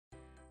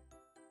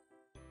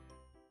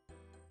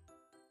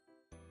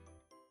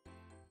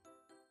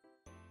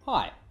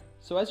Hi,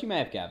 so as you may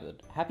have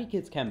gathered, Happy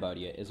Kids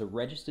Cambodia is a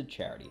registered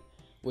charity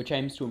which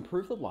aims to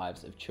improve the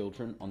lives of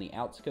children on the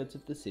outskirts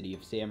of the city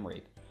of Siem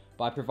Reap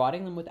by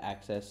providing them with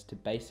access to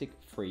basic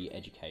free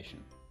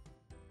education.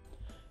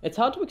 It's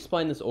hard to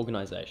explain this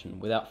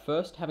organisation without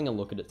first having a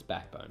look at its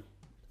backbone,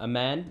 a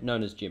man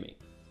known as Jimmy.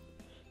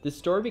 This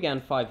story began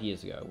 5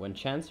 years ago when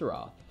Chan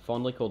Sarath,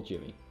 fondly called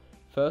Jimmy,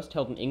 first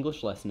held an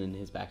English lesson in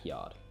his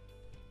backyard.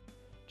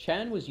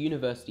 Chan was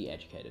university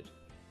educated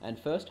and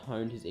first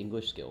honed his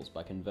English skills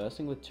by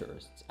conversing with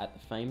tourists at the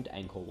famed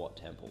Angkor Wat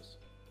temples.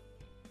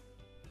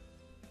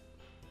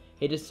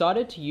 He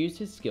decided to use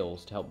his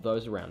skills to help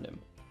those around him,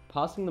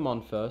 passing them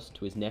on first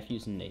to his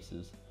nephews and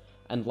nieces,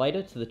 and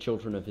later to the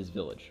children of his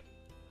village.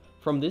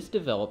 From this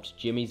developed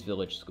Jimmy's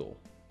Village School,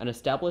 an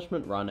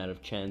establishment run out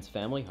of Chan's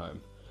family home,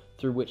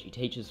 through which he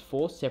teaches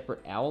 4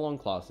 separate hour-long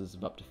classes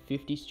of up to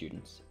 50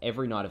 students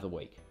every night of the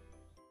week.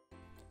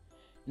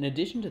 In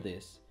addition to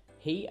this,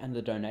 he and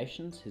the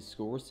donations his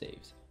school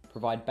receives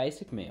provide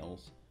basic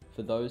meals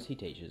for those he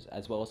teaches,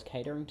 as well as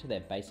catering to their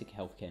basic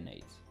healthcare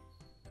needs.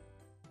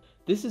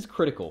 This is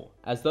critical,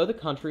 as though the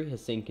country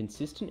has seen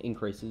consistent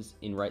increases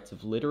in rates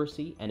of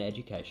literacy and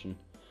education,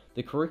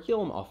 the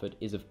curriculum offered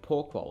is of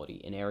poor quality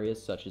in areas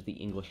such as the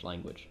English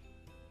language.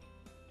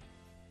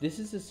 This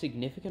is a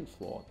significant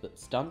flaw that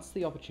stunts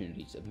the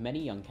opportunities of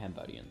many young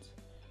Cambodians,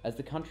 as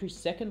the country's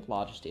second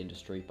largest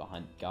industry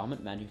behind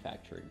garment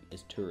manufacturing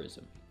is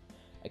tourism,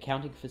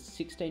 accounting for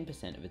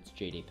 16% of its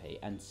GDP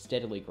and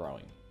steadily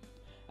growing.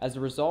 As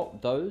a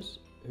result, those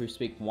who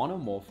speak one or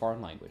more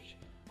foreign language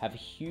have a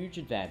huge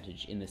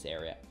advantage in this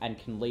area and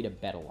can lead a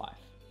better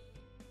life.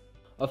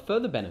 Of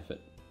further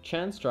benefit,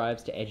 Chan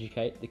strives to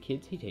educate the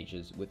kids he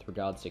teaches with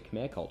regards to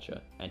Khmer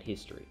culture and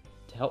history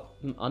to help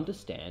them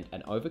understand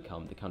and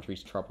overcome the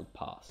country's troubled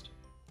past.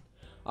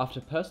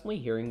 After personally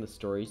hearing the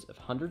stories of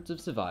hundreds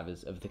of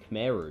survivors of the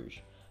Khmer Rouge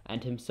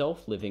and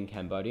himself living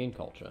Cambodian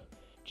culture,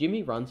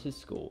 Jimmy runs his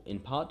school in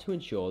part to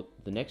ensure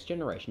the next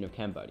generation of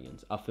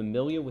Cambodians are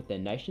familiar with their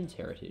nation's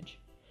heritage,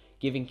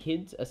 giving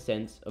kids a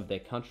sense of their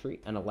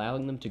country and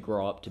allowing them to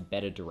grow up to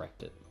better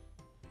direct it.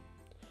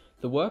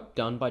 The work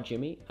done by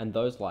Jimmy and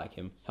those like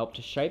him helped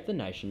to shape the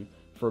nation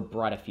for a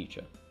brighter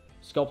future,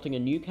 sculpting a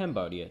new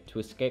Cambodia to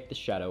escape the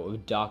shadow of a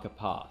darker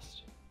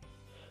past.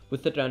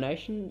 With the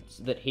donations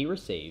that he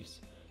receives,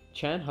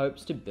 Chan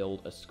hopes to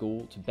build a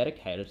school to better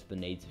cater to the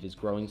needs of his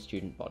growing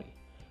student body,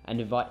 and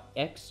invite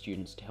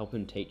ex-students to help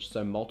him teach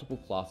so multiple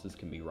classes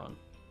can be run.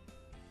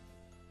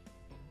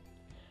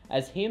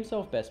 As he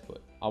himself best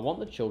put, I want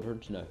the children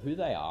to know who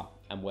they are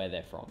and where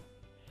they're from.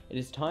 It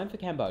is time for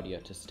Cambodia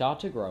to start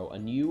to grow a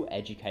new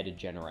educated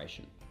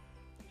generation.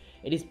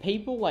 It is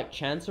people like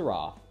Chan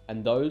Sarath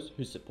and those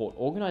who support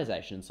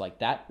organisations like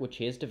that which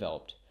he has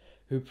developed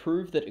who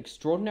prove that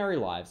extraordinary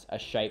lives are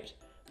shaped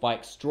by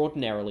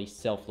extraordinarily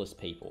selfless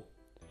people.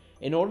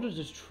 In order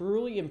to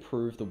truly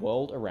improve the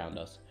world around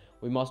us,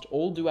 we must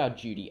all do our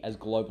duty as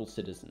global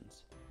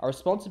citizens, a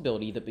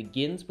responsibility that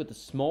begins with the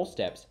small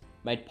steps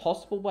made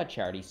possible by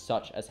charities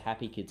such as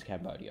Happy Kids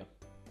Cambodia,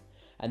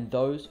 and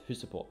those who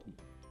support them.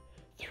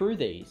 Through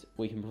these,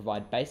 we can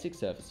provide basic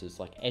services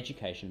like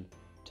education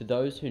to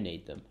those who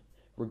need them,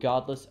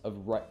 regardless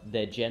of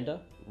their gender,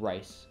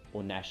 race,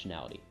 or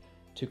nationality,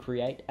 to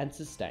create and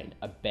sustain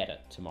a better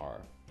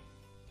tomorrow.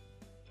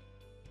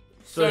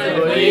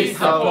 So please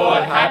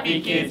support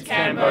Happy Kids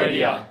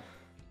Cambodia.